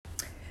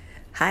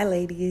Hi,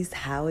 ladies.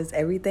 How is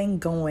everything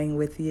going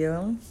with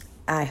you?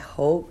 I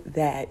hope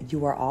that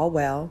you are all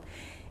well.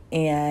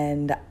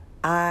 And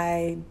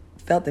I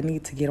felt the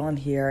need to get on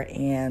here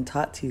and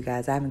talk to you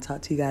guys. I haven't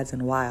talked to you guys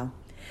in a while.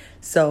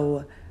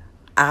 So,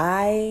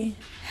 I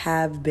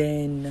have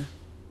been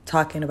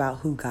talking about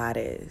who God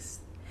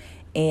is.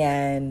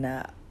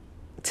 And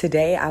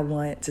today I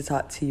want to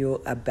talk to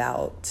you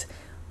about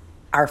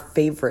our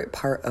favorite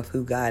part of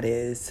who God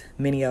is.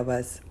 Many of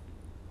us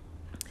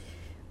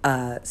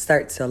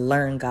start to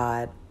learn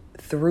God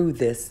through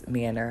this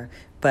manner,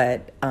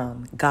 but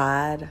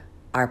God,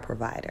 our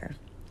provider.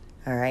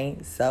 All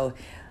right. So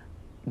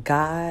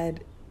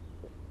God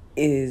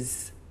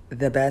is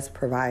the best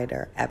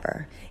provider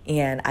ever.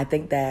 And I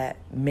think that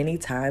many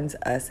times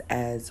us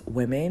as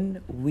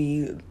women,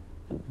 we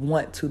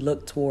want to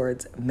look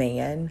towards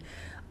man,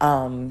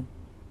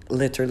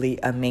 literally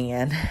a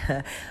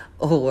man,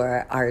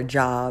 or our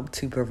job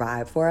to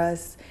provide for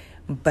us.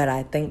 But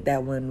I think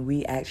that when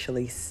we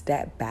actually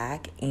step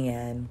back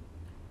and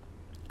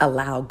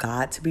allow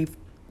God to be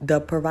the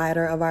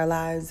provider of our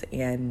lives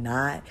and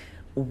not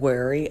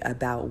worry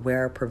about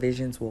where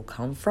provisions will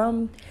come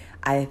from,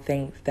 I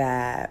think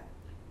that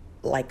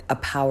like a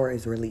power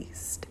is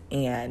released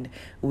and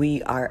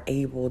we are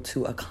able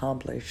to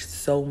accomplish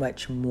so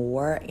much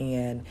more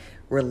and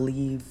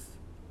relieve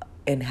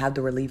and have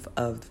the relief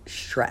of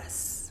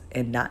stress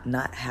and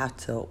not have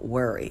to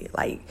worry.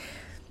 Like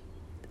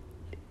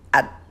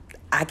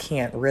I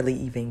can't really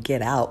even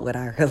get out what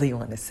I really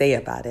want to say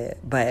about it.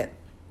 But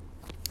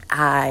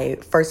I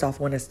first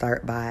off want to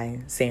start by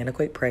saying a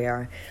quick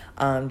prayer,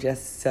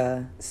 just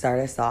to start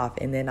us off.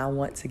 And then I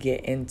want to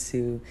get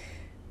into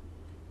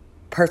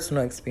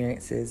personal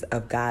experiences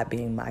of God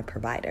being my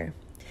provider.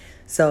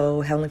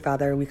 So Heavenly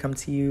Father, we come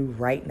to you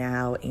right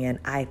now, and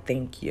I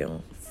thank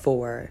you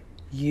for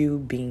you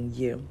being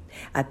you.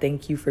 I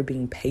thank you for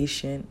being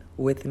patient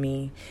with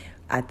me.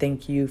 I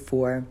thank you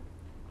for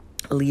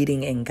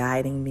leading and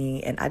guiding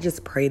me. And I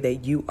just pray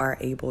that you are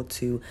able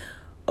to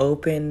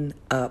open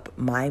up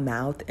my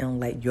mouth and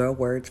let your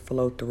words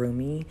flow through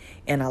me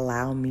and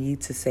allow me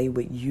to say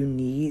what you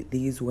need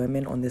these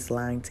women on this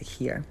line to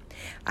hear.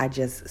 I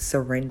just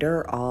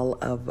surrender all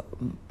of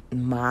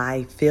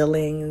my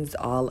feelings,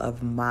 all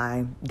of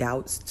my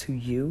doubts to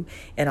you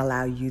and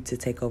allow you to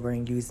take over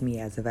and use me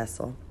as a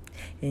vessel.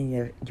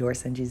 In your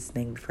son Jesus'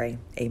 name we pray.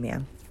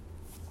 Amen.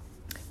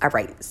 All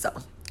right, so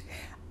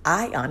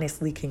I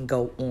honestly can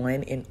go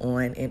on and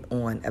on and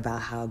on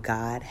about how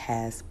God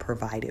has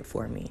provided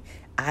for me.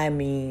 I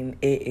mean,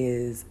 it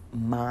is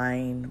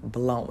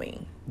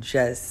mind-blowing,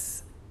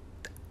 just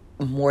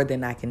more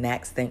than I can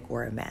ask, think,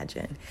 or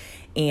imagine.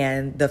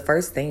 And the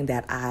first thing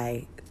that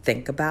I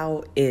think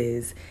about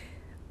is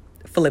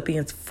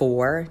Philippians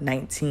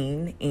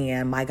 4:19,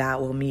 and my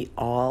God will meet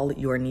all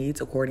your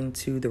needs according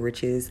to the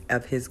riches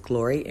of his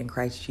glory in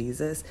Christ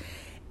Jesus.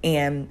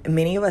 And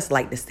many of us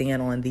like to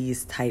stand on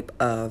these type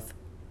of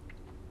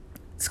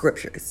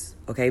scriptures,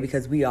 okay,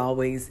 because we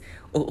always,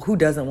 who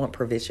doesn't want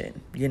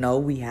provision? You know,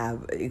 we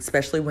have,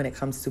 especially when it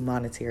comes to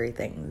monetary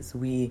things,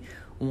 we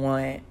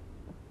want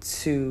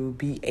to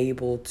be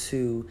able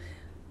to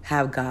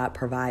have God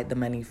provide the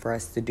money for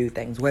us to do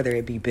things, whether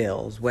it be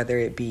bills, whether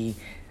it be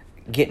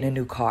getting a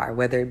new car,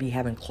 whether it be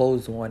having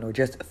clothes on, or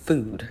just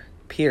food,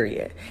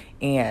 period.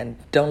 And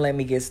don't let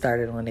me get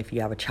started on if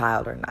you have a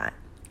child or not.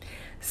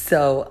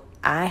 So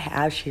I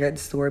have shared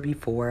the story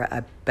before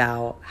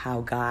about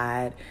how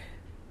God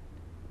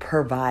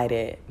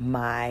provided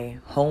my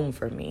home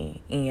for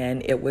me,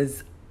 and it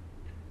was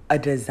a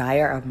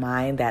desire of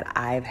mine that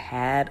I've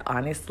had,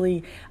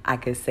 honestly, I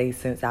could say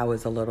since I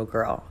was a little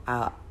girl.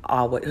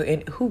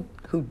 And who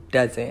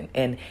doesn't?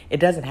 And it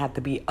doesn't have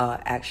to be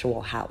an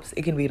actual house.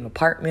 It can be an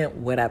apartment,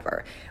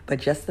 whatever. But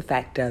just the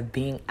fact of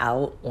being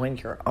out on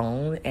your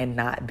own and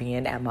not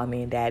being at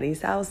mommy and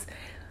daddy's house,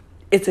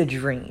 it's a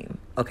dream,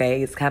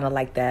 okay? It's kind of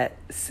like that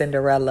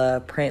Cinderella,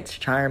 Prince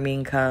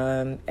Charming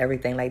come,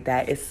 everything like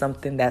that. It's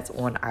something that's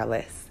on our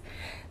list.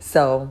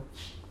 So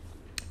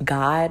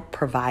God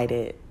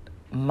provided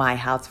my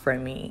house for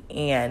me,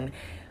 and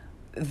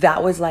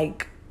that was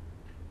like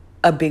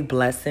a big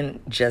blessing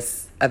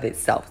just of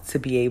itself, to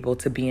be able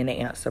to be in an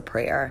answer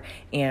prayer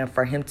and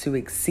for him to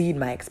exceed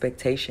my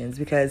expectations.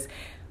 Because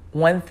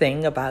one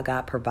thing about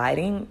God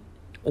providing,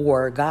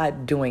 or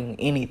God doing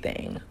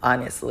anything,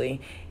 honestly,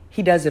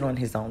 he does it on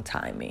his own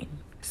timing.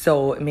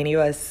 So many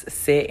of us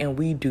sit and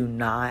we do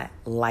not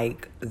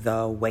like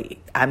the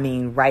wait. I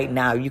mean, right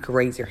now you can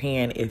raise your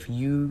hand if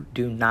you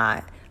do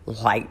not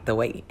like the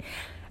wait.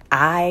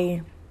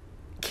 I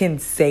can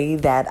say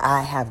that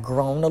I have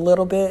grown a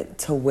little bit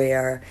to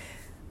where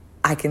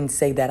I can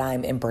say that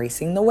I'm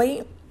embracing the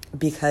wait,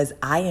 because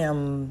I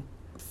am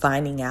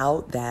finding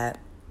out that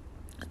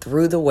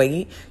through the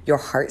wait, your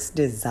heart's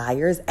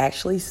desires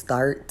actually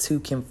start to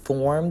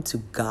conform to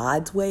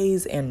God's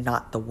ways and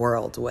not the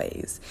world's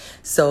ways.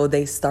 So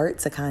they start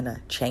to kind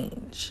of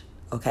change,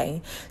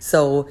 okay?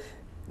 So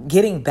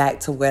getting back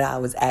to what I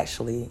was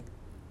actually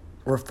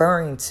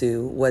referring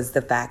to was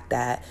the fact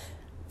that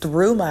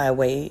through my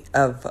way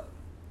of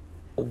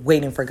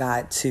waiting for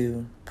God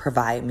to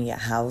provide me a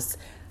house,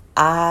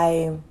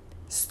 I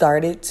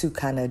started to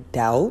kind of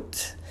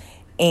doubt.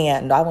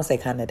 And no, I won't say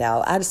kind of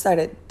doubt. I just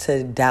started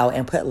to doubt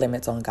and put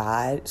limits on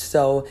God.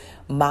 So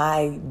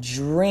my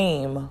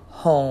dream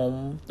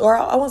home, or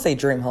I won't say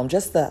dream home,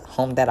 just the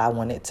home that I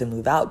wanted to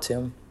move out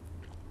to,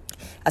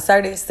 I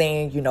started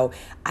saying,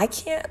 I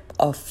can't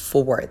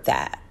afford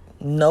that.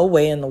 No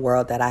way in the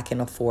world that I can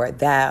afford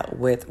that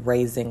with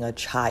raising a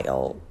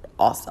child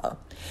also.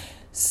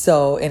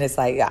 So, and it's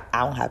like, I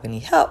don't have any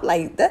help.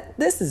 Like,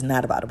 this is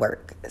not about to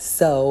work.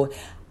 So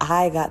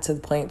I got to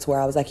the point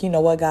where I was like, you know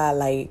what, God,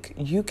 like,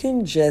 you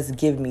can just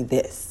give me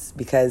this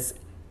because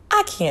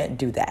I can't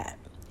do that.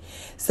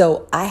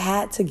 So I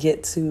had to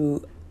get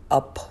to a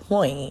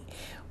point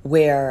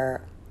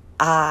where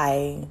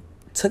I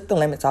took the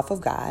limits off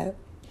of God,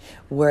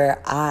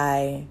 where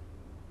I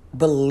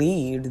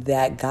believed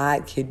that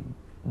God could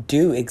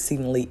do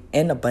exceedingly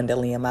and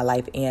abundantly in my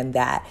life, and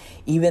that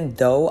even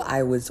though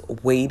I was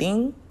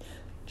waiting,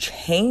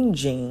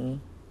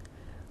 changing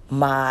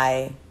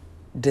my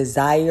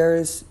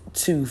desires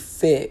to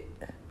fit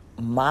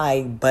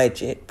my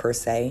budget per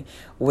se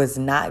was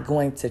not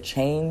going to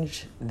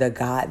change the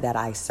God that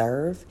I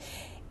serve.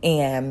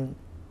 And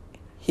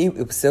it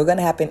was still going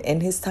to happen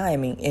in his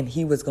timing, and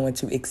he was going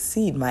to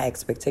exceed my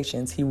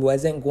expectations. He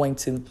wasn't going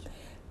to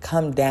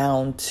come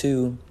down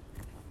to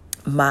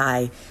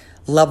my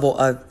level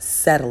of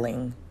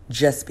settling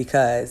just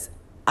because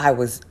I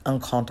was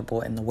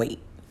uncomfortable in the wait.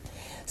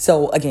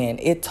 So again,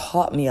 it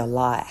taught me a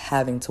lot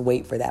having to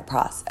wait for that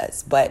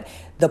process. But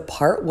the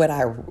part where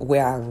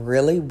I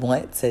really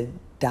want to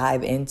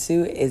dive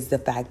into is the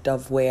fact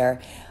of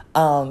where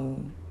a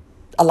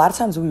lot of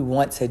times we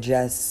want to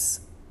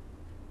just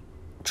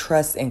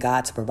trust in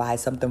God to provide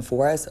something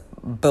for us,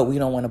 but we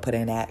don't want to put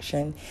in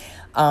action.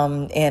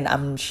 And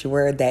I'm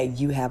sure that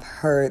you have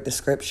heard the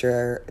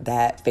scripture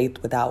that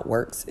faith without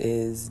works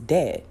is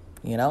dead.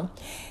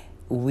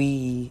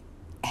 We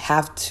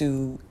have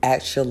to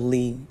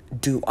actually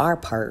do our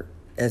part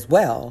as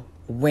well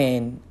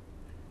when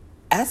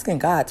asking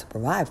God to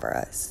provide for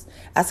us,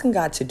 asking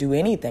God to do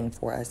anything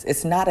for us.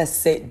 It's not a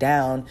sit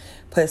down,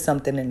 put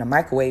something in the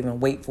microwave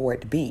and wait for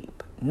it to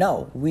beep.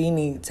 No, we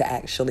need to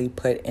actually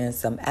put in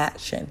some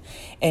action,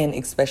 and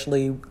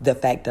especially the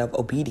fact of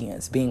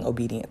obedience, being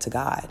obedient to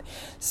God.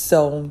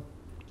 So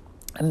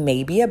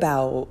maybe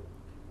about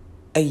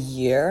a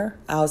year,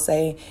 I'll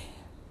say,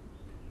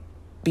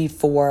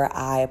 before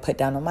I put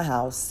down on my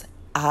house,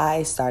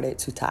 I started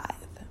to tithe.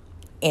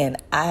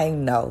 And I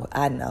know,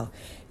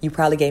 you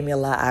probably gave me a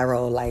lot of eye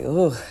roll, like,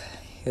 oh,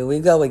 here we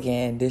go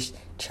again, this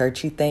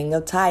churchy thing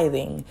of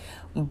tithing.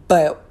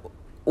 But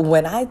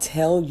when I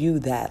tell you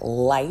that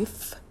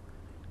life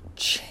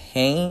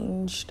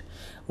changed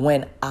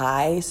when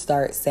I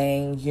start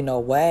saying, you know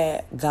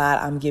what, God,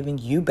 I'm giving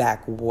you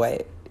back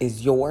what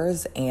is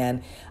yours,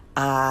 and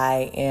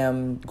I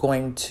am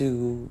going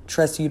to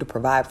trust you to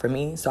provide for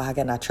me. So how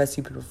can I trust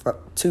you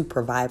to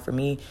provide for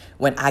me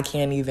when I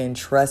can't even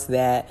trust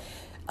that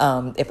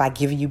if I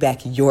give you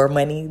back your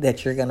money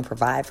that you're going to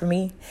provide for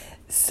me?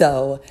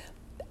 So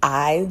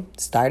I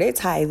started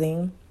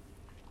tithing,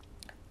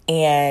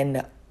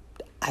 and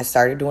I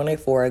started doing it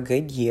for a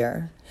good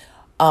year.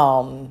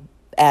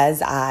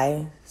 As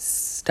I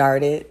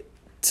started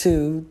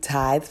to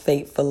tithe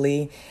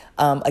faithfully,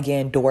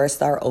 again, doors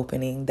start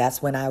opening.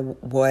 That's when I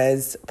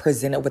was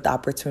presented with the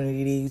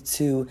opportunity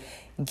to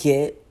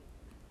get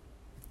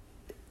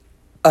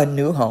a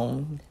new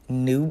home,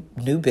 new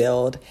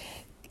build.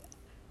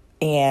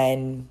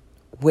 And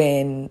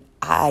when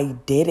I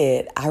did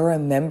it, I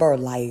remember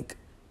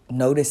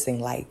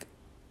noticing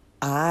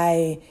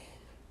I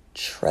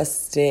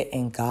trusted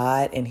in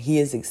God, and he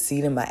is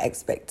exceeding my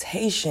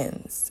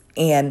expectations.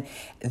 And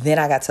then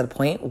I got to the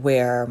point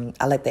where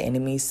I let the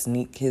enemy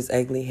sneak his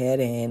ugly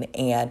head in,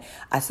 and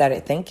I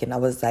started thinking, I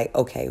was like,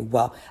 okay,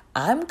 well,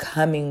 I'm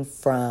coming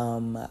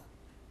from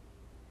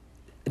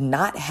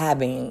not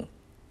having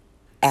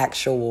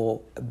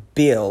actual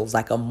bills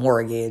like a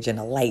mortgage and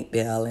a light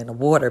bill and a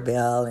water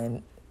bill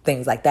and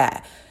things like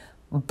that.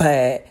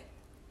 But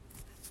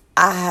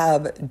I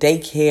have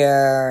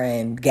daycare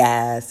and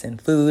gas and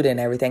food and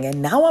everything.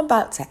 And now I'm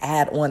about to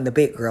add on the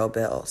big girl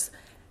bills.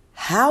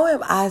 How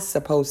am I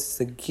supposed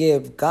to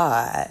give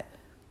God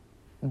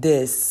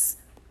this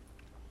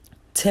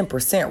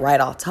 10% right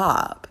off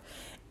top?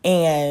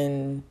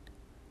 And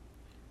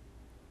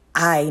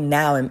I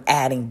now am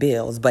adding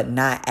bills, but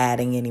not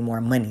adding any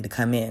more money to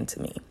come in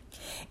to me.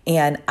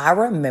 And I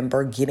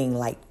remember getting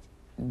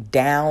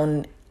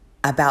down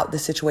about the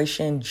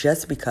situation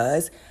just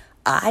because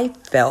I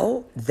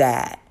felt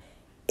that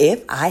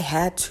if I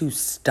had to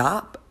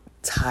stop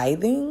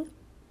tithing,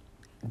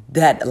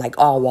 that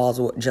all walls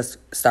would just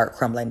start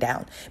crumbling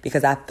down,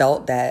 because I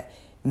felt that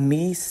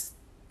me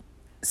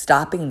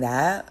stopping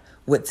that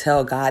would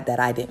tell God that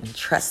I didn't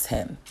trust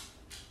him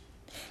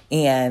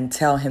and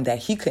tell him that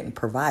he couldn't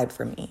provide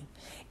for me.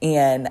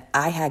 And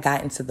I had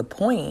gotten to the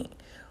point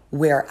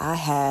where I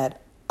had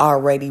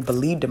already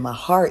believed in my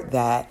heart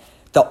that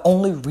The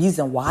only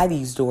reason why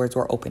these doors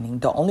were opening,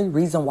 the only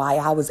reason why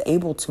I was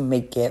able to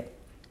make it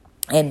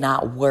and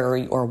not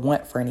worry or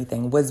want for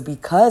anything was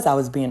because I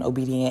was being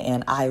obedient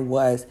and I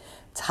was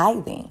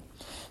tithing.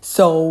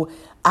 So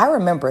I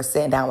remember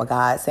sitting down with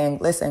God saying,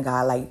 listen,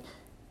 God, like,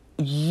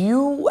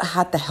 you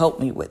have to help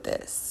me with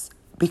this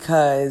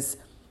because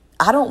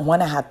I don't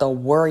want to have to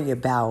worry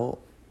about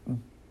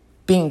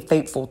being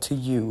faithful to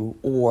you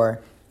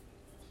or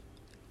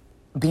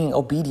being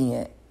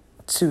obedient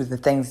to the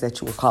things that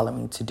you were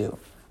calling me to do.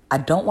 I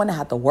don't want to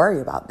have to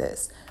worry about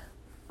this.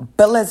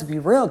 But let's be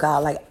real,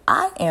 God, like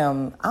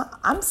I'm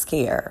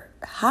scared.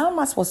 How am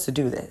I supposed to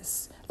do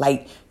this?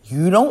 Like,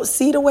 you don't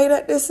see the way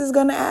that this is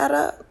going to add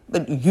up,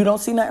 but you don't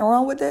see nothing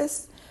wrong with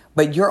this,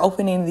 but you're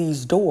opening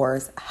these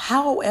doors.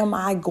 How am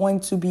I going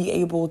to be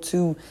able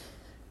to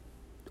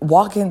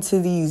walk into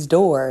these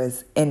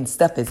doors and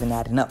stuff isn't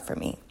adding up for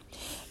me?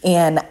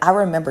 And I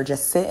remember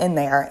just sitting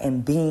there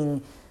and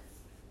being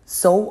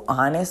so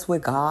honest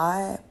with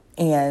God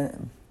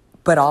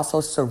but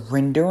also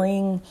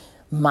surrendering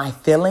my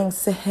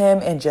feelings to him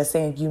and just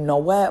saying, you know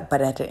what?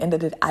 But at the end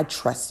of the day, I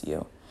trust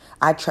you.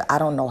 I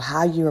don't know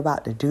how you're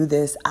about to do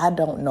this. I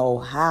don't know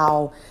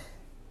how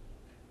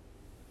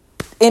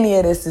any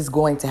of this is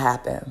going to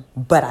happen,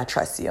 but I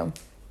trust you.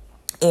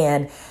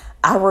 And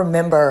I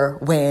remember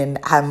when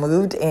I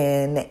moved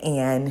in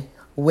and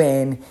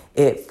when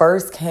it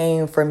first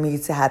came for me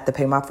to have to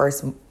pay my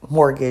first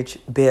mortgage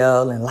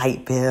bill and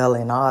light bill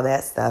and all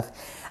that stuff,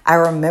 I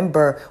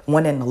remember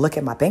wanting to look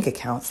at my bank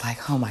accounts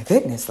like, oh my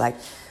goodness, like,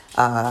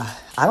 I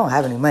don't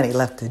have any money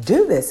left to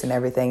do this and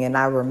everything. And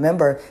I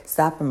remember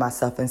stopping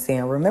myself and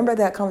saying, remember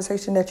that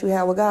conversation that you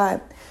had with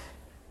God?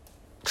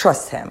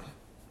 Trust him.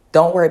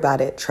 Don't worry about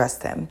it.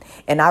 Trust him.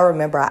 And I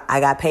remember I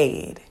got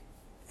paid.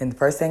 And the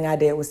first thing I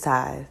did was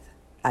tithe.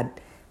 I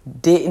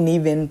didn't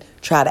even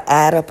try to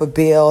add up a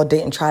bill,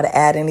 didn't try to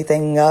add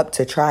anything up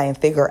to try and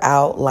figure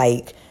out,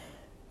 like,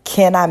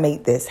 can I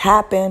make this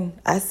happen?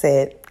 I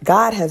said,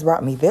 God has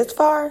brought me this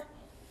far.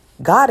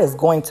 God is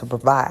going to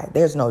provide.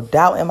 There's no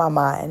doubt in my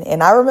mind.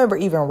 And I remember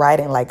even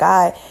writing like,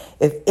 God,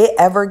 if it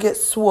ever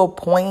gets to a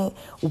point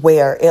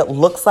where it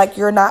looks like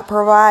you're not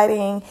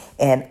providing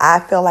and I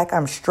feel like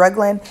I'm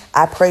struggling,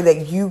 I pray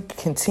that you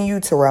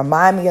continue to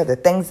remind me of the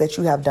things that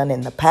you have done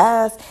in the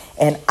past.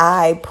 And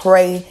I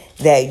pray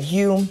that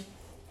you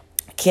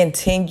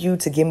continue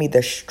to give me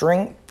the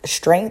strength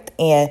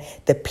and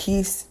the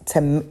peace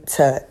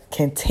to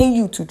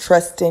continue to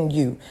trust in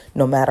you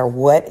no matter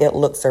what it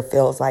looks or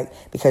feels like,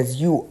 because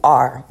you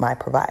are my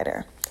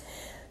provider.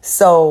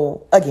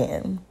 So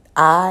again,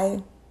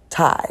 I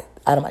tithe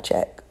out of my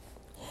check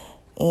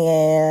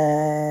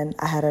and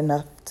I had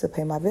enough to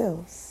pay my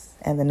bills.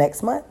 And the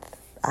next month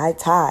I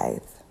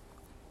tithe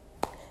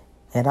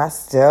and I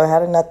still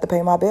had enough to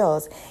pay my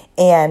bills.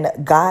 And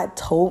God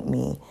told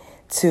me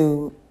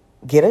to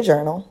get a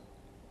journal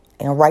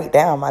and write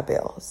down my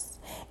bills.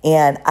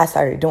 And I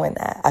started doing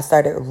that. I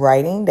started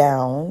writing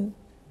down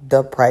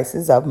the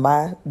prices of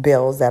my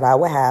bills that I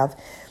would have.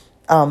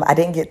 I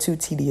didn't get too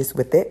tedious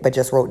with it, but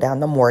just wrote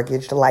down the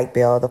mortgage, the light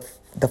bill,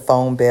 the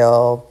phone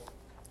bill,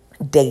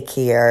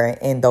 daycare,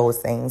 and those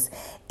things.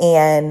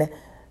 And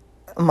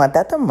month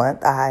after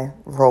month, I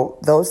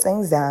wrote those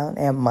things down.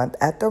 And month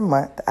after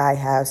month, I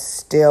have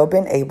still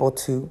been able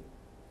to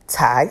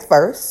tithe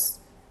first,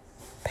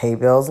 pay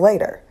bills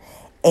later.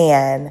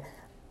 And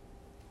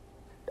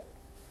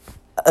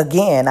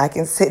again, I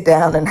can sit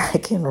down and I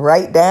can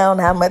write down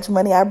how much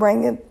money I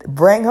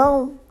bring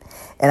home.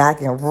 And I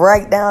can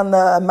write down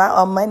the amount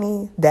of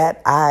money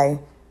that I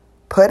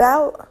put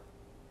out.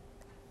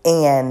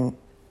 And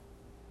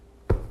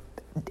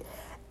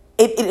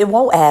it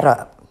won't add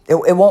up.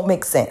 It won't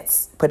make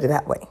sense, put it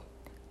that way.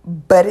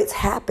 But it's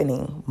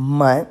happening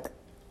month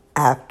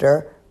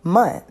after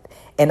month.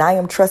 And I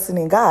am trusting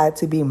in God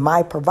to be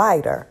my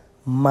provider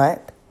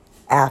month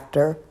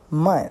after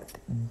month,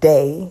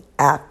 day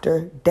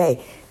after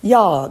day.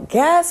 Y'all,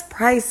 gas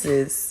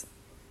prices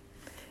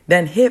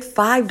done hit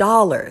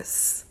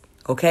 $5.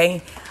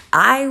 Okay?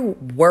 I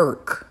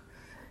work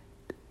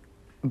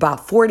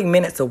about 40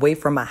 minutes away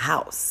from my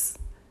house.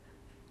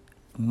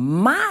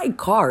 My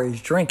car is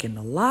drinking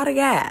a lot of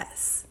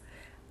gas.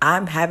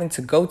 I'm having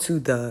to go to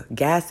the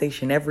gas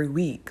station every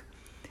week.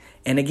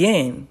 And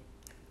again,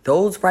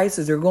 those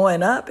prices are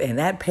going up and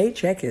that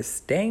paycheck is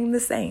staying the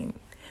same.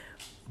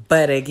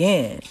 But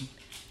again,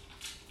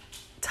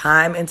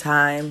 time and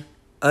time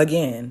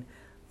again,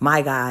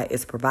 my God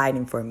is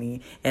providing for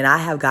me. And I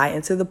have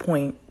gotten to the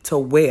point to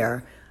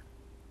where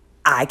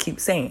I keep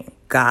saying,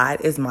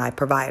 God is my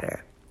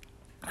provider.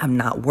 I'm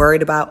not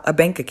worried about a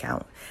bank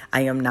account.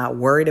 I am not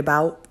worried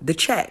about the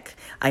check.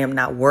 I am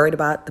not worried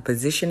about the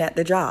position at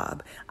the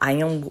job. I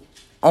am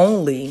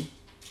only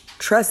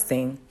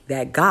trusting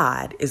that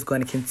God is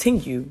going to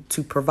continue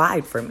to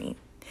provide for me.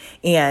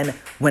 And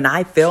when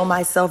I feel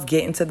myself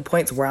getting to the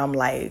points where I'm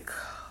like,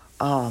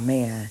 oh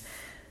man,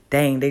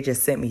 dang, they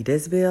just sent me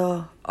this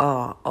bill.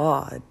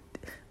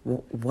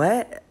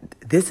 What?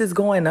 This is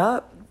going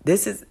up?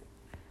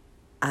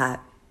 I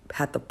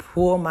have to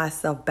pull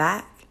myself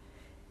back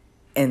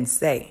and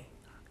say,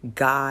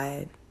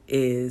 God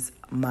is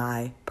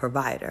my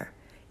provider.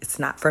 It's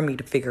not for me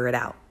to figure it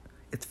out.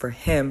 It's for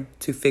him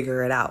to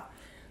figure it out.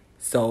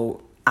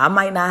 So I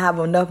might not have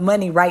enough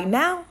money right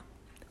now,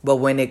 but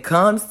when it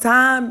comes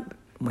time,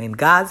 when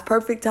God's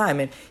perfect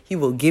timing, he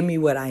will give me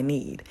what I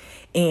need.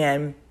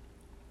 And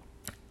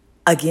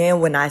again,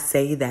 when I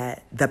say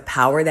that, the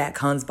power that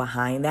comes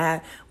behind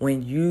that,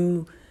 when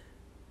you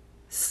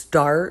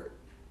start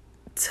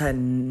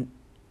to,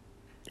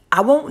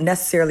 I won't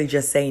necessarily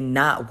just say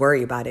not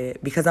worry about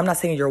it, because I'm not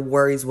saying your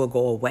worries will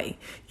go away.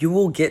 You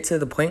will get to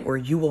the point where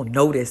you will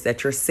notice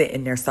that you're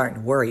sitting there starting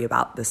to worry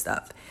about the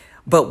stuff.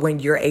 But when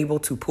you're able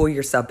to pull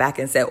yourself back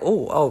and say,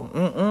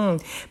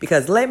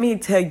 because let me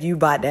tell you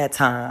about that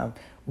time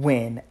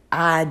when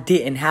I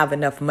didn't have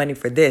enough money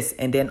for this,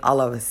 and then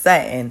all of a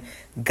sudden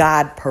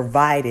God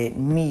provided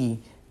me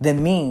the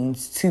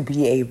means to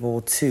be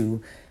able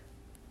to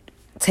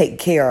take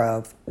care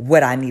of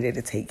what I needed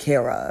to take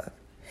care of.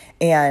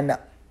 And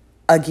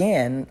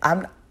again,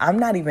 I'm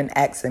not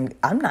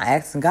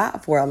asking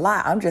God for a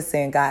lot. I'm just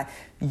saying, God,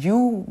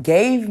 you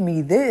gave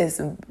me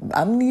this.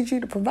 I need you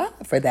to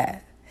provide for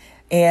that.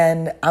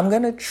 And I'm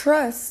going to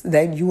trust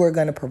that you are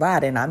going to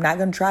provide, and I'm not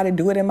going to try to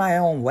do it in my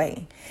own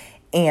way.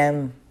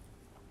 And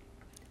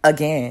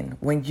again,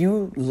 when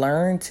you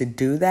learn to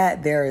do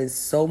that, there is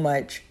so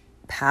much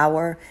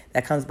power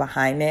that comes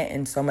behind it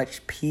and so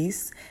much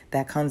peace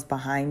that comes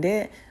behind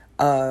it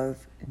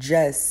of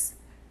just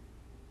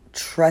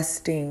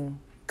trusting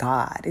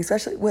God,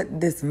 especially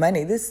with this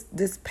money, this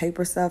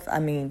paper stuff. I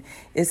mean,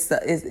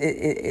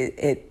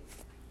 it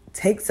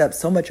takes up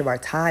so much of our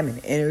time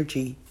and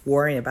energy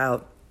worrying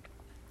about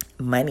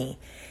money,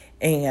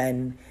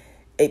 and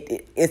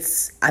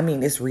it's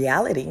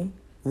reality.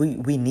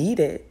 We need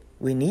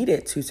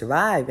it to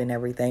survive and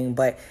everything,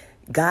 but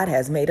God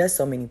has made us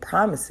so many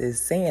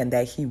promises saying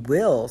that he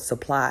will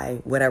supply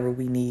whatever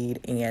we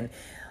need. And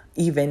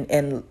even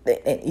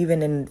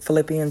in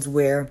Philippians,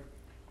 where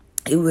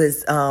it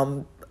was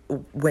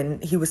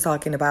when he was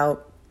talking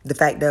about the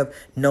fact of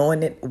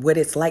knowing what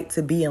it's like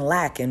to be in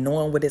lack and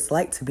knowing what it's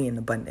like to be in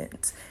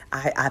abundance,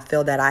 I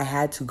feel that I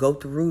had to go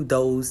through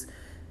those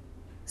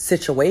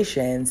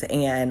situations.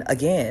 And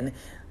again,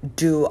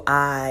 do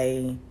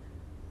I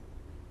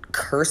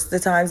curse the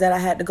times that I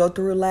had to go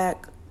through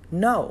lack?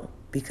 No,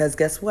 because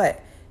guess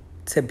what?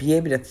 To be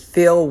able to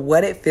feel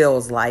what it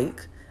feels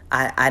like,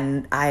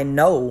 I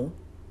know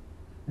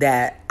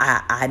that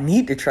I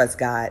need to trust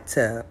God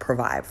to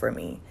provide for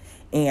me.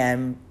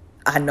 And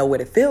I know what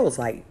it feels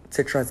like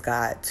to trust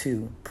God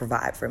to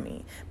provide for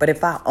me. But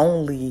if I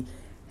only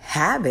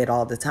have it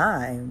all the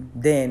time,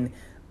 then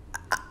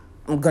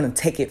I'm going to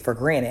take it for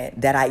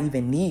granted that I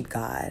even need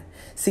God.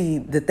 See,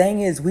 the thing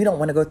is, we don't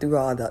want to go through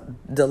all the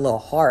little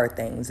hard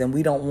things, and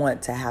we don't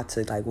want to have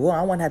to I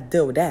want to have to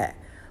deal with that.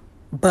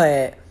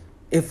 But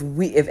if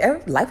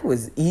life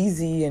was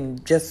easy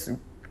and just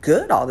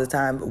good all the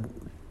time,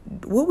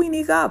 what we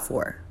need God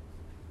for?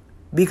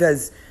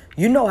 Because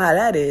you know how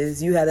that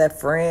is. You have that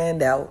friend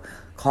that'll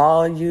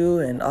call you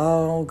and,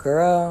 oh,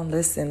 girl,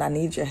 listen, I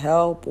need your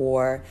help,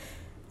 or,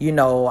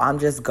 I'm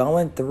just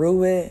going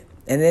through it.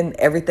 And then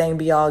everything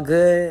be all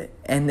good,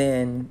 and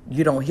then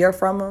you don't hear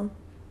from them.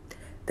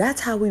 That's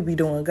how we be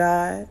doing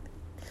God.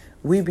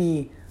 We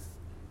be,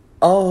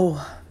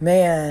 oh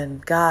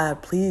man,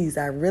 God, please,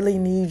 I really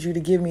need you to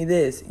give me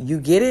this. You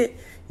get it,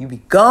 you be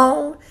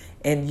gone,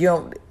 and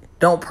you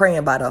don't pray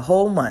about a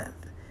whole month.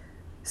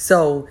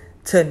 So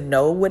to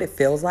know what it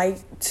feels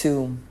like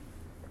to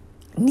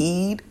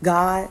need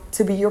God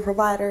to be your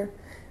provider,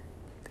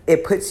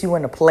 it puts you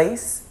in a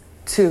place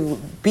to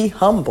be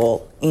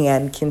humble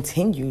and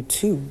continue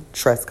to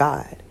trust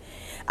God.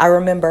 I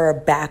remember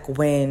back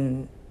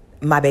when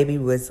my baby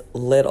was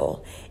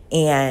little,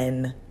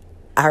 and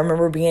I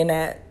remember being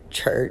at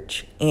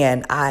church,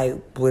 and I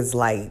was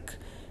like,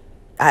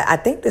 I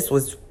think this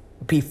was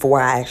before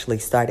I actually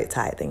started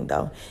tithing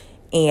though.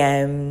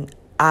 And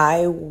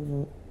I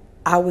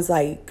was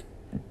like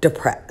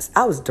depressed.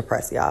 I was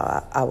depressed,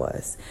 y'all. I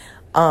was.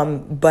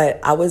 But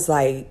I was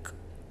like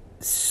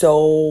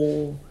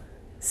so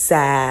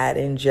sad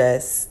and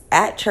just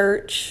at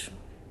church,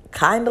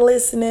 kind of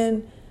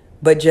listening,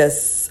 but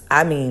just,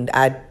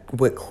 I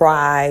would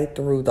cry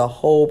through the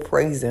whole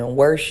praise and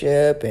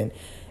worship, and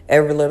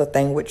every little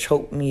thing would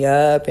choke me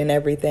up and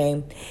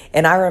everything.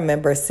 And I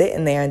remember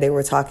sitting there, and they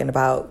were talking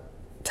about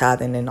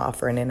tithing and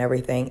offering and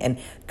everything. And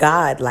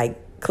God,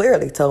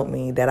 clearly told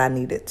me that I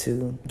needed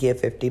to give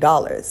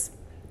 $50,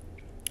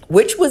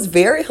 which was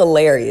very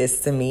hilarious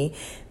to me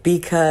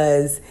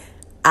because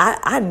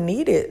I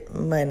needed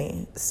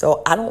money.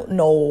 So I don't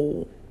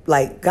know,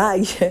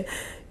 God,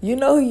 you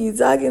know who you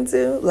talking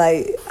to?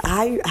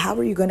 How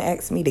are you going to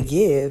ask me to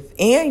give?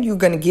 And you're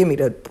going to give me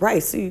the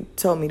price. So you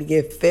told me to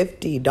give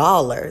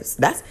 $50.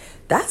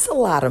 That's a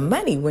lot of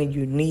money when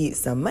you need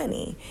some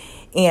money.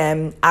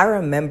 And I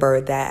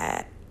remember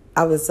that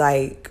I was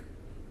like,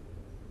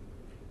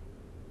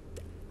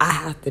 I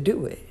have to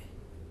do it.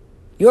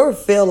 You ever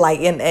feel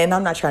and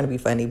I'm not trying to be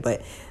funny,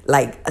 but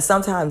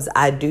sometimes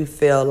I do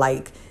feel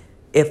like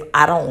if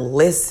I don't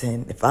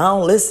listen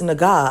to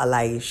God,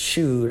 like,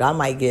 shoot, I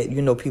might get,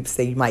 people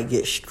say you might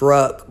get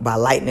struck by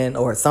lightning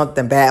or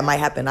something bad might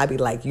happen. I'd be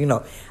like,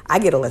 I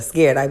get a little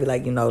scared. I'd be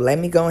like, let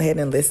me go ahead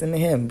and listen to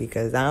him,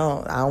 because I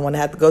don't want to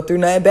have to go through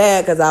nothing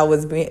bad because I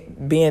was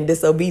being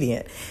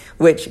disobedient,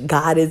 which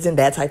God isn't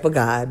that type of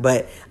God.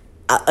 But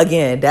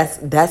again,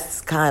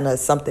 that's kind of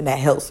something that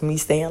helps me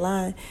stay in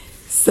line.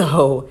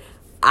 So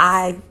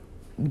I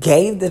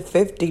gave the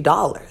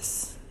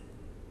 $50,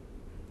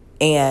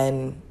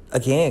 and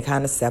again,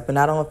 kind of stepping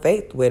out on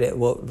faith with it.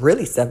 Well,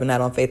 really stepping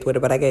out on faith with it,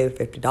 but I gave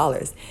it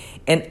 $50.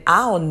 And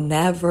I'll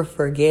never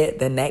forget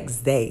the next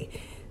day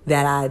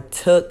that I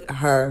took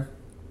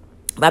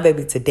my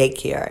baby to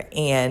daycare,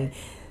 and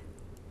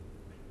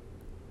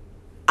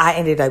I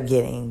ended up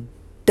getting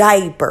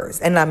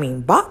diapers, and I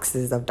mean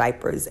boxes of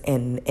diapers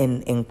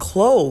and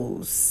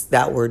clothes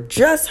that were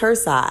just her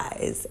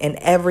size and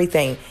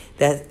everything,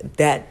 that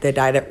the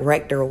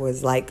director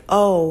was like,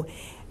 oh,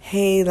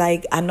 hey,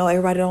 like, I know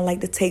everybody don't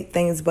like to take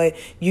things, but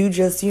you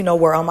just,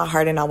 were on my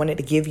heart and I wanted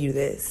to give you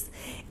this.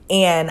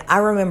 And I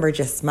remember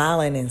just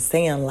smiling and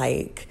saying,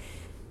 like,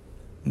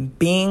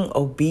 being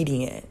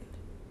obedient,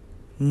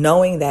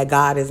 knowing that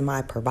God is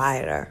my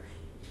provider,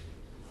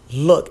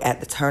 look at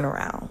the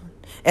turnaround.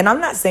 And I'm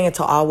not saying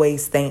to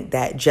always think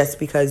that just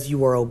because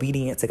you are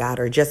obedient to God,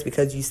 or just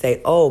because you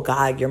say, oh,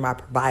 God, you're my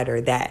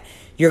provider, that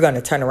you're going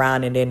to turn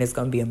around and then it's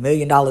going to be $1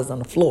 million on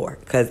the floor.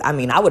 Because, I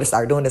mean, I would have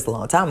started doing this a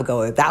long time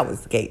ago if that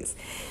was the case.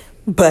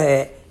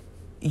 But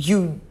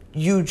you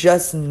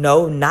just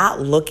know, not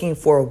looking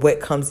for what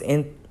comes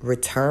in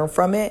return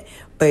from it,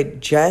 but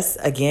just,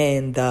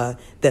 again,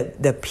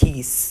 the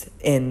peace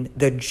and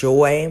the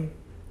joy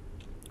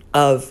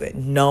of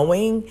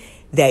knowing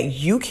that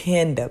you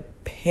can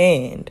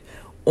depend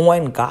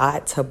on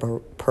God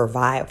to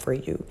provide for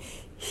you.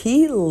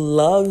 He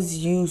loves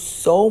you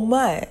so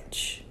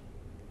much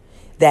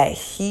that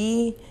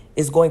he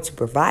is going to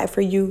provide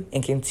for you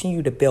and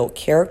continue to build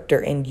character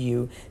in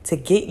you to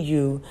get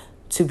you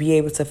to be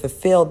able to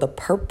fulfill the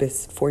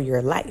purpose for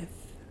your life.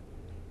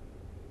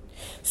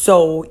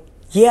 So,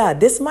 yeah,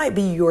 this might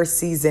be your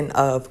season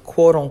of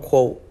quote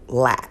unquote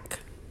lack,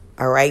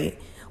 all right?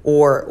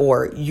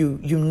 Or you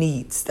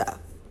need stuff.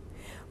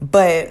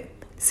 But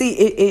see,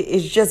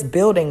 it's just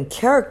building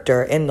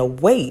character and the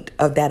weight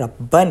of that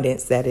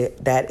abundance that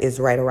is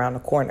right around the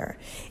corner.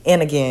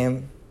 And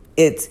again,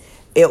 it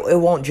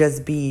won't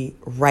just be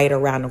right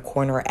around the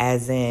corner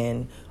as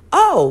in,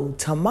 oh,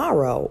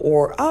 tomorrow,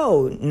 or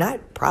oh,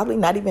 probably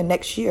not even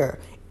next year.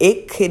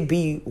 It could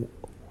be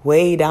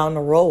way down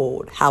the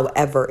road,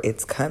 however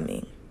it's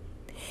coming.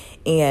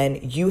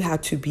 And you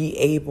have to be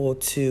able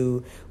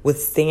to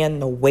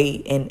withstand the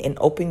weight and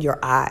open your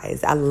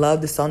eyes. I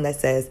love the song that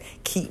says,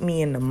 keep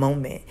me in the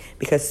moment,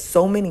 because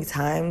so many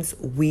times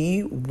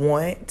we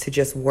want to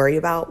just worry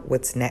about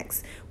what's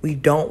next. We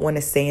don't want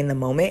to stay in the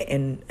moment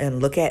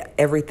and look at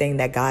everything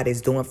that God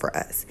is doing for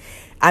us.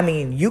 I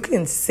mean, you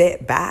can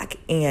sit back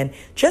and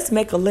just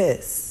make a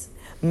list.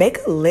 Make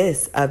a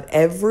list of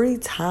every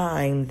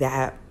time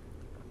that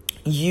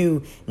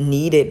you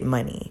needed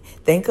money.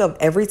 Think of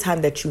every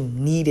time that you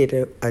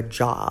needed a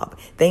job.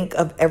 Think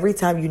of every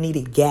time you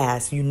needed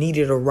gas, you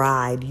needed a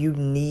ride, you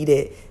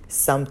needed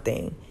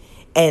something.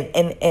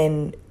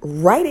 And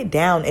write it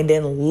down, and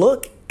then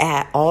look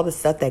at all the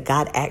stuff that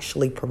God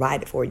actually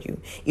provided for you.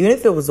 Even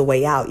if it was a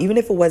way out, even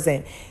if it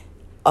wasn't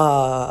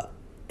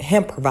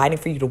him providing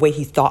for you the way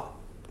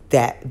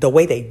the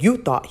way that you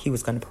thought he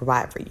was going to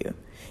provide for you.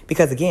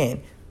 Because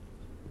again,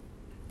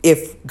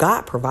 if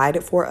God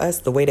provided for us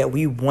the way that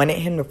we wanted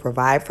him to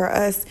provide for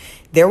us,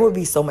 there would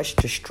be so much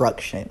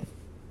destruction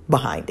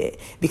behind it.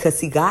 Because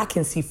see, God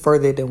can see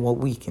further than what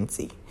we can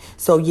see.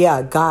 So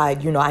yeah,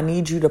 God, I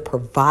need you to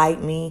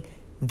provide me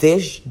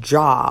this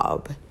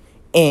job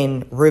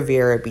in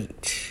Riviera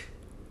Beach.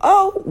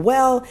 Oh,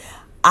 well,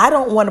 I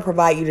don't want to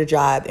provide you the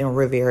job in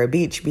Riviera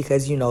Beach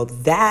because,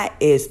 that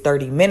is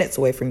 30 minutes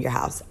away from your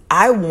house.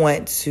 I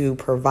want to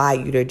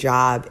provide you the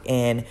job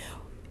in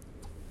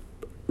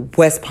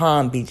West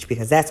Palm Beach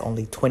because that's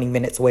only 20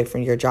 minutes away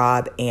from your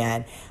job,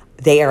 and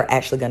they are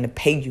actually going to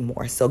pay you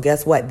more. So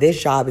guess what?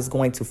 This job is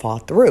going to fall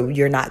through.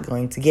 You're not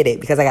going to get it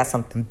because I got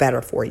something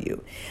better for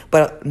you.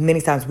 But many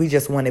times we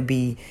just want to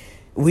be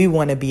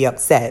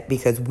upset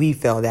because we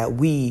feel that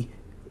we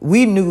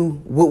knew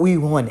what we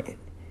wanted.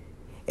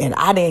 And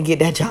I didn't get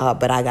that job,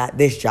 but I got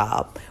this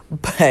job.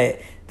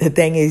 But the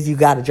thing is, you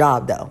got a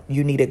job, though.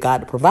 You needed God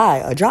to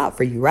provide a job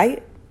for you,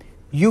 right?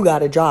 You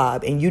got a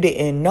job, and you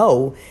didn't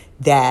know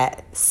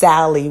that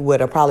Sally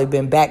would have probably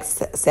been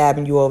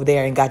backstabbing you over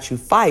there and got you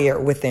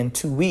fired within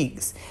 2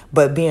 weeks.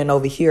 But being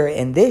over here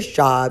in this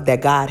job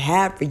that God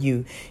had for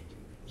you,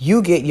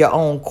 you get your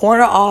own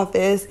corner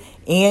office,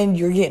 and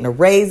you're getting a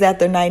raise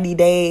after 90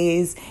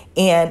 days,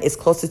 and it's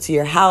closer to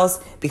your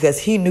house because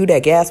he knew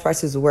that gas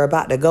prices were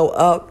about to go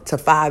up to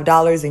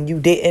 $5 and you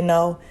didn't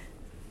know.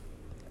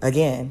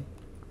 Again,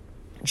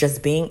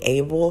 just being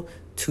able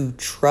to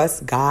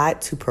trust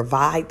God to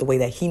provide the way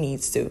that he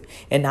needs to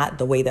and not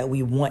the way that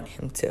we want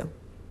him to.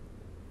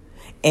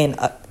 And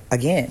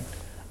again,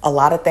 a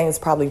lot of things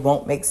probably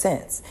won't make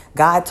sense.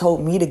 God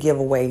told me to give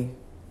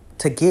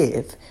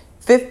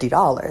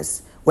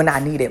 $50 when I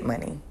needed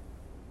money.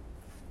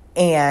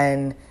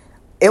 And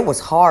it was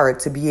hard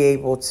to be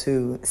able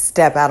to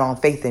step out on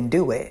faith and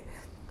do it.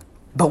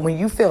 But when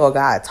you feel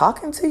God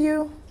talking to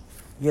you,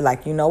 you're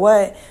like, you know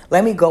what?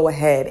 Let me go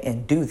ahead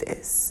and do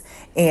this.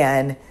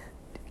 And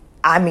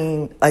I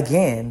mean,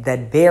 again,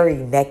 that very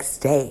next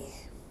day.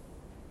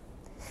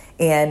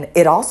 And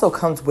it also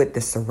comes with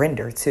the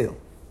surrender too,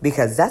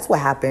 because that's what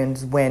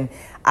happens when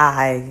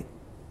I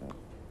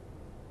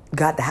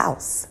got the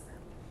house.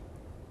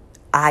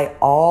 I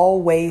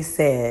always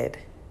said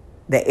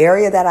the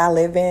area that I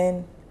live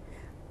in,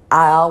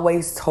 I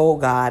always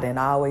told God and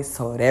I always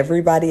told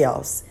everybody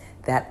else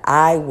that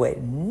I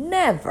would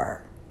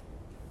never,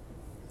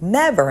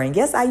 and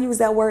yes, I use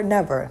that word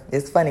never.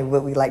 It's funny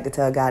what we like to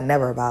tell God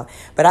never about.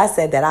 But I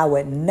said that I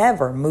would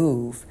never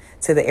move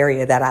to the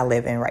area that I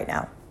live in right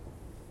now.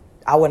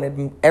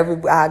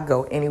 I'd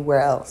go anywhere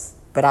else,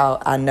 but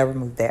I'll never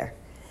move there.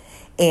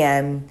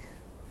 And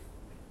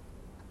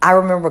I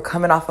remember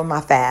coming off of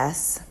my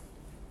fast,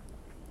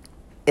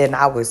 and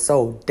I was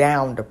so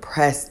down,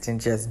 depressed, and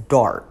just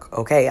dark.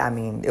 Okay, I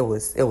mean, it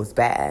was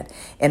bad.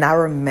 And I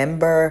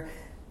remember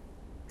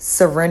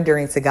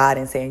surrendering to God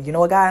and saying, you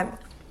know what, God,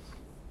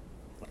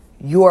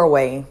 your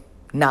way,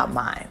 not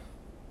mine.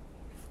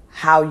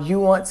 How you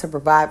want to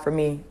provide for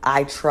me,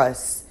 I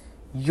trust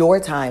your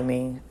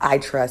timing. I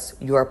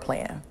trust your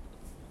plan.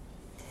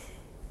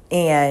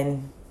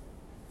 And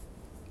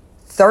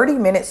 30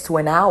 minutes to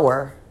an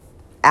hour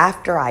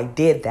after I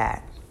did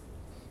that,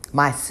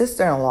 my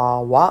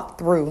sister-in-law walked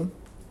through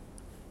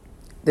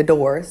the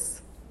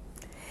doors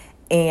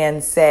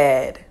and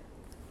said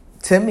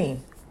to me,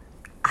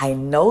 I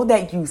know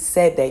that you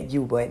said that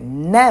you would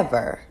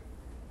never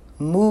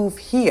move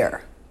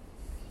here,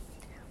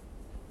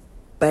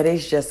 but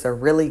it's just a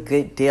really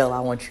good deal I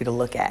want you to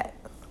look at.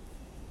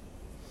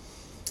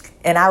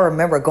 And I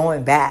remember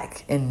going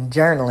back and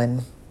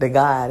journaling to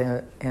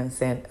God and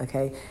saying,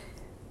 okay,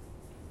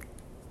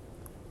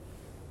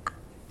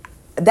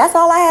 that's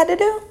all I had to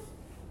do.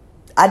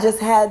 I just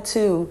had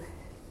to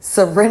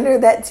surrender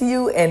that to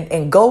you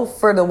and go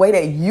for the way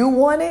that you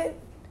want it.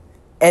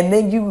 And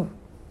then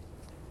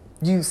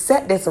you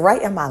set this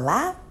right in my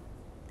lap.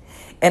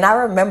 And I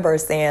remember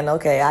saying,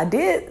 okay, I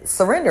did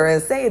surrender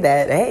and say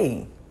that,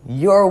 hey,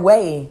 your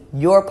way,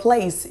 your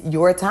place,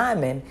 your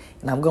timing,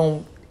 and I'm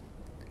going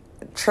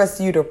to trust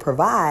you to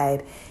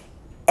provide.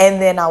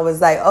 And then I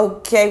was like,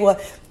 okay,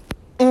 well,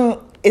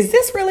 is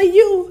this really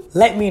you?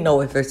 Let me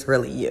know if it's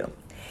really you.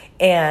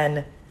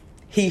 And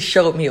he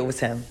showed me it was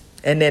him.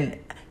 And then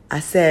I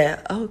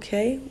said,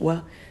 okay,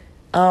 well,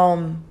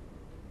 are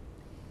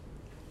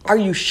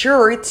you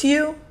sure it's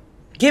you?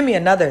 Give me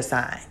another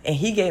sign. And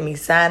he gave me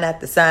sign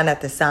after sign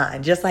after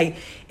sign, just like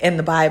in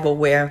the Bible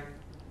where,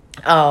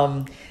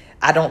 I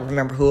don't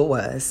remember who it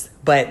was,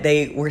 but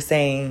they were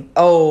saying,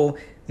 oh,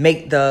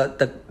 make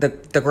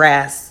the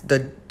grass, I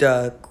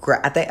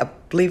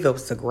believe it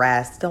was the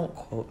grass. Don't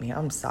quote me.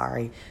 I'm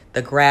sorry.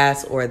 The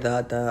grass or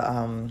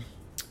the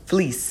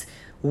fleece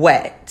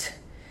wet.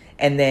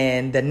 And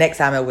then the next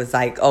time it was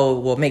like, oh,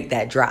 we'll make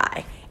that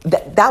dry.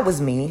 That was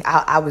me.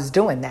 I was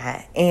doing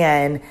that.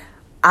 And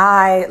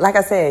like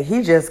I said,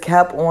 he just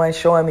kept on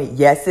showing me,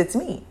 yes, it's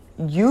me.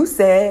 You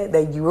said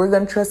that you were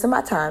going to trust in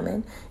my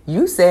timing.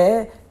 You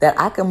said that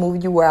I can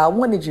move you where I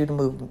wanted you to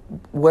move,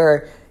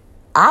 where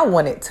I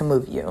wanted to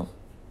move you.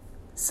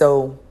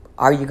 So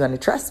are you going to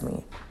trust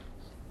me?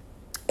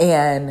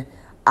 And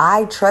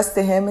I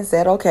trusted him and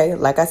said, okay,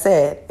 like I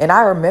said. And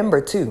I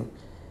remember too,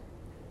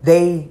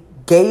 they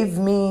gave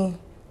me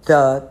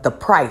the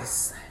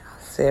price.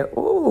 I said,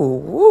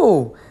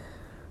 ooh,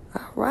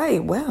 all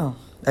right, well,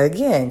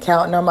 again,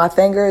 counting on my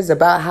fingers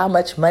about how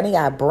much money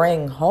I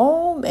bring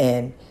home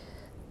and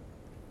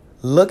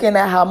looking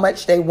at how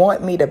much they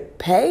want me to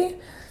pay.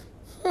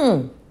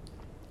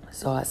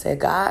 So I said,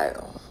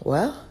 God,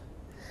 well,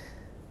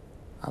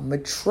 I'm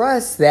going to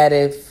trust that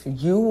if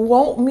you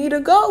want me to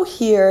go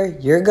here,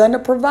 you're going to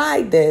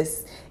provide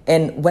this.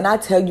 And when I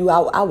tell you,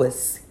 I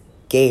was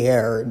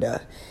scared.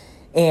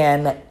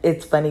 And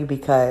it's funny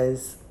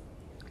because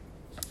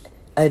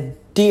a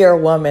dear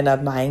woman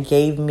of mine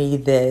gave me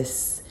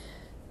this.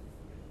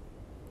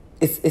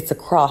 It's a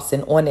cross,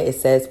 and on it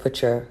says,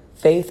 put your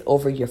faith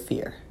over your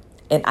fear.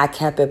 And I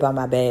kept it by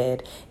my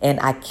bed, and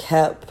I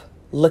kept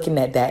looking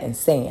at that and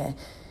saying,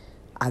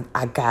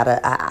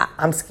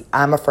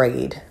 I'm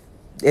afraid.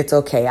 It's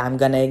okay. I'm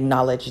going to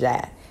acknowledge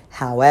that.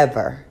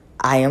 However,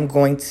 I am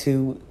going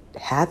to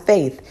have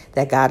faith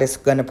that God is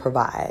going to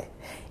provide.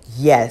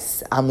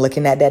 Yes, I'm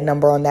looking at that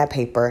number on that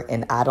paper,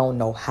 and I don't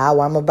know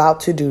how I'm about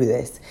to do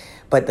this.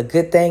 But the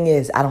good thing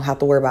is I don't have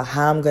to worry about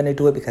how I'm going to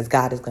do it because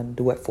God is going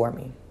to do it for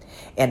me.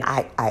 And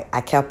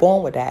I kept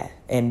on with that.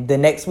 And the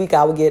next week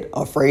I would get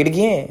afraid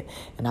again.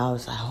 And I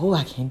was like, oh,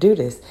 I can't do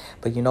this.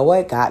 But you know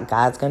what?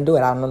 God's going to do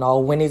it. I don't know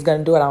when he's going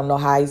to do it. I don't know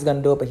how he's going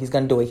to do it, but he's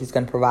going to do it. He's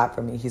going to provide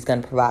for me. He's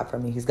going to provide for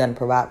me. He's going to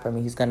provide for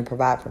me. He's going to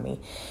provide for me.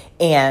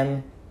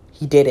 And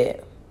he did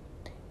it.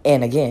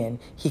 And again,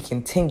 he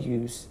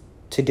continues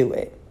to do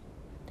it.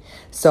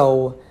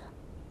 So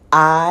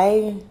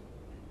I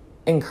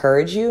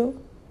encourage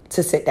you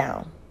to sit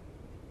down.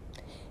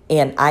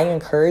 And I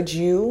encourage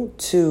you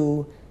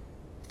to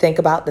think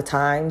about the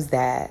times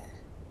that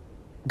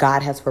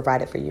God has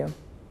provided for you.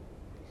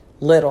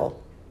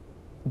 Little,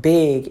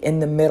 big, in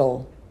the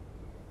middle.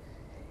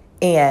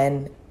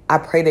 And I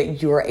pray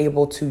that you are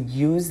able to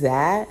use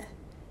that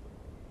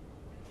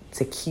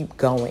to keep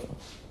going.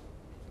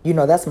 You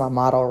know, that's my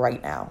motto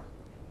right now.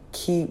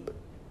 Keep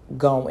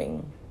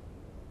going.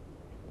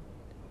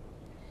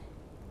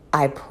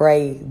 I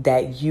pray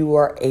that you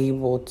are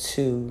able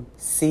to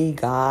see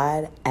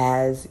God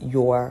as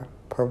your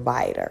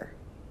provider.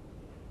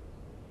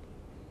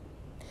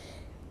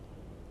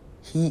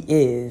 He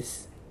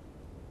is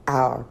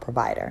our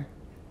provider.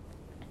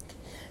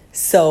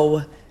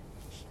 So,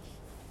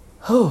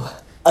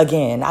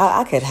 again,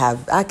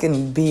 I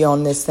can be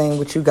on this thing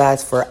with you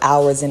guys for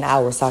hours and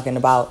hours talking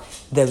about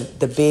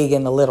the big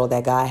and the little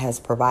that God has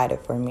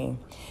provided for me.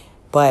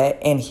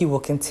 And he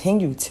will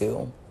continue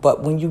to.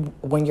 But when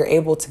you're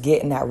able to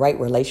get in that right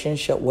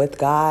relationship with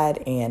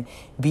God and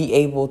be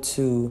able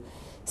to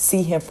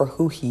see him for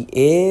who he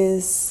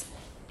is,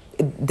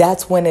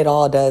 that's when it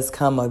all does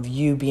come of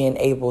you being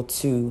able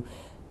to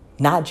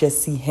not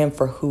just see him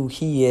for who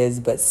he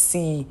is, but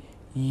see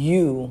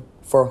you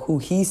for who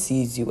he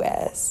sees you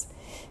as.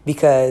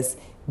 Because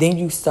then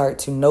you start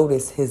to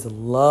notice his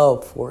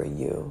love for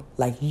you.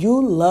 Like,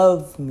 you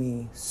love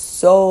me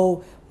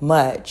so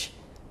much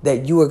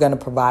that you are going to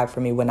provide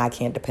for me when I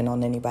can't depend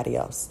on anybody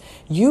else.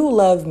 You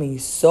love me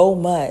so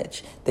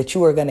much that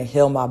you are going to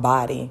heal my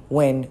body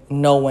when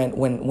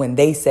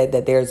they said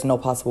that there's no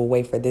possible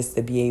way for this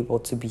to be able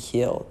to be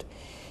healed.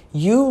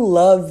 You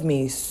love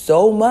me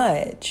so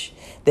much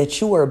that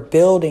you are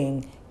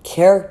building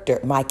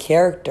my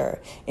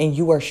character, and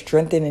you are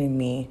strengthening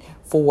me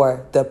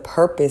for the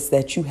purpose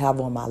that you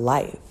have on my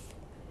life.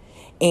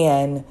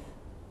 And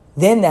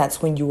then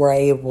that's when you are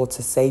able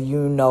to say,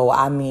 you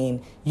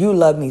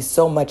love me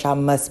so much, I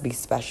must be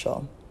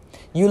special.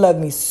 You love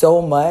me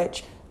so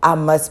much, I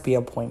must be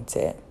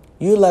appointed.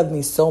 You love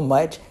me so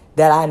much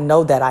that I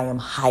know that I am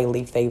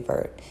highly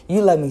favored.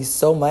 You love me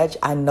so much,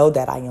 I know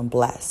that I am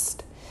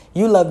blessed.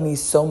 You love me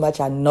so much,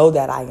 I know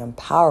that I am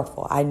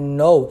powerful. I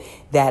know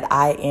that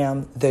I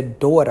am the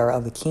daughter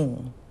of a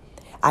king.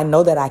 I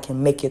know that I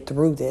can make it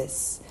through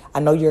this.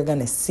 I know you're going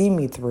to see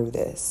me through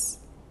this.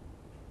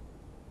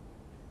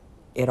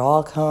 It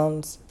all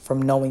comes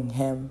from knowing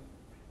him.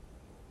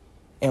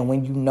 And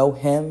when you know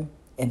him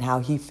and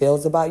how he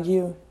feels about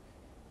you,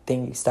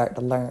 then you start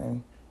to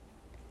learn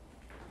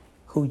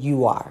who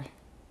you are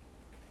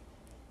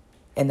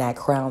and that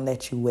crown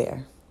that you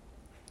wear.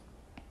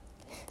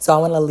 So I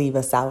want to leave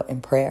us out in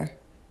prayer.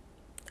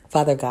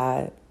 Father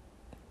God,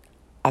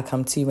 I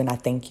come to you and I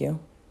thank you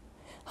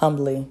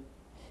humbly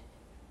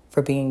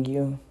for being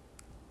you,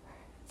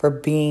 for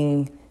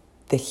being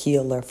the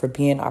healer, for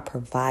being our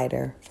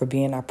provider, for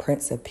being our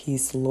Prince of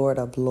Peace, Lord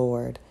of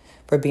Lord,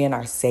 for being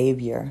our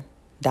Savior,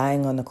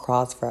 dying on the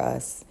cross for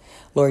us.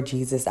 Lord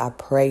Jesus, I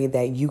pray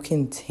that you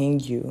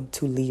continue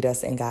to lead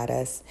us and guide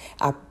us.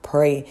 I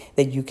pray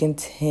that you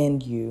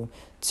continue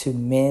to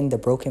mend the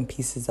broken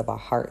pieces of our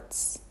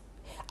hearts.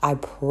 I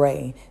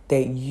pray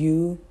that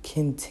you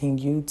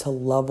continue to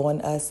love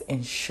on us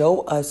and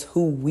show us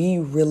who we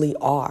really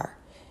are.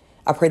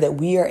 I pray that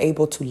we are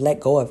able to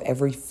let go of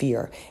every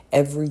fear,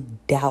 every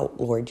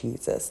doubt, Lord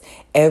Jesus,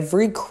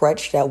 every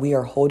crutch that we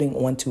are holding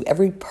on to,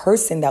 every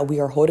person that we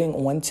are holding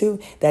on to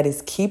that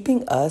is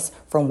keeping us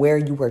from where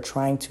you are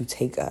trying to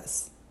take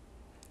us.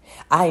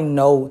 I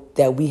know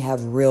that we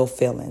have real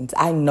feelings.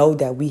 I know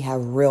that we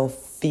have real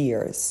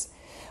fears,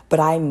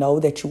 but I know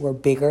that you are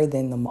bigger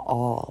than them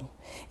all.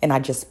 And I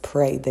just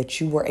pray that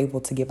you were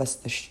able to give us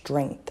the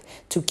strength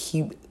to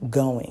keep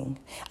going.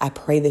 I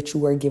pray that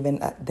you are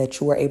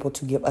able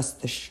to give us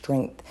the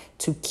strength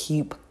to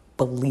keep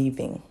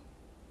believing,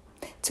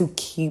 to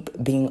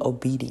keep being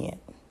obedient,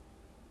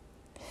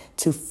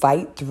 to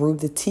fight through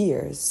the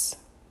tears,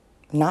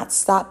 not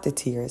stop the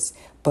tears,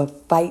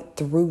 but fight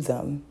through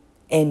them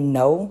and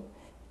know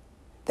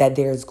that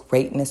there's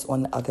greatness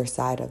on the other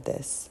side of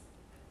this.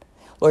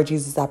 Lord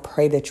Jesus, I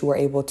pray that you are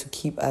able to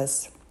keep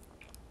us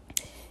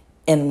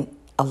in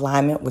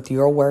alignment with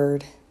your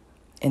word,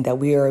 and that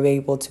we are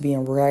able to be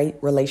in right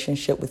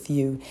relationship with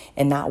you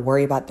and not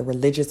worry about the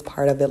religious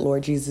part of it,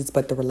 Lord Jesus,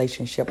 but the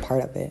relationship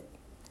part of it.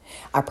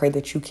 I pray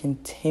that you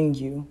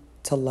continue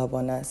to love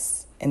on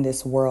us in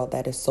this world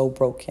that is so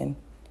broken.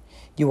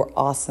 You are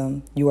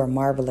awesome. You are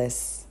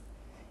marvelous.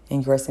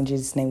 In yours, in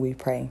Jesus' name we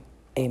pray.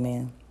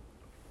 Amen.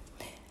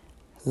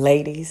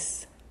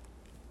 Ladies,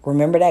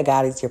 remember that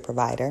God is your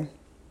provider,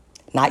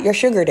 not your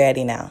sugar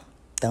daddy now.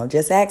 Don't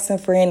just ask him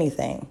for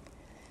anything.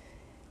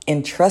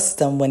 And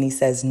trust him when he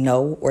says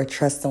no, or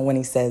trust him when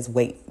he says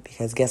wait.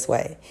 Because guess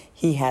what?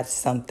 He has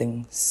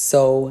something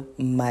so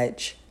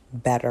much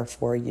better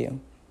for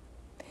you.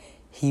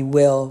 He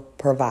will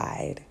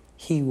provide.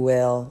 He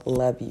will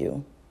love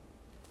you.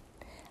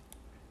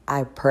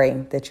 I pray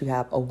that you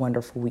have a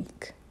wonderful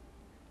week.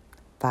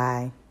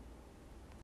 Bye.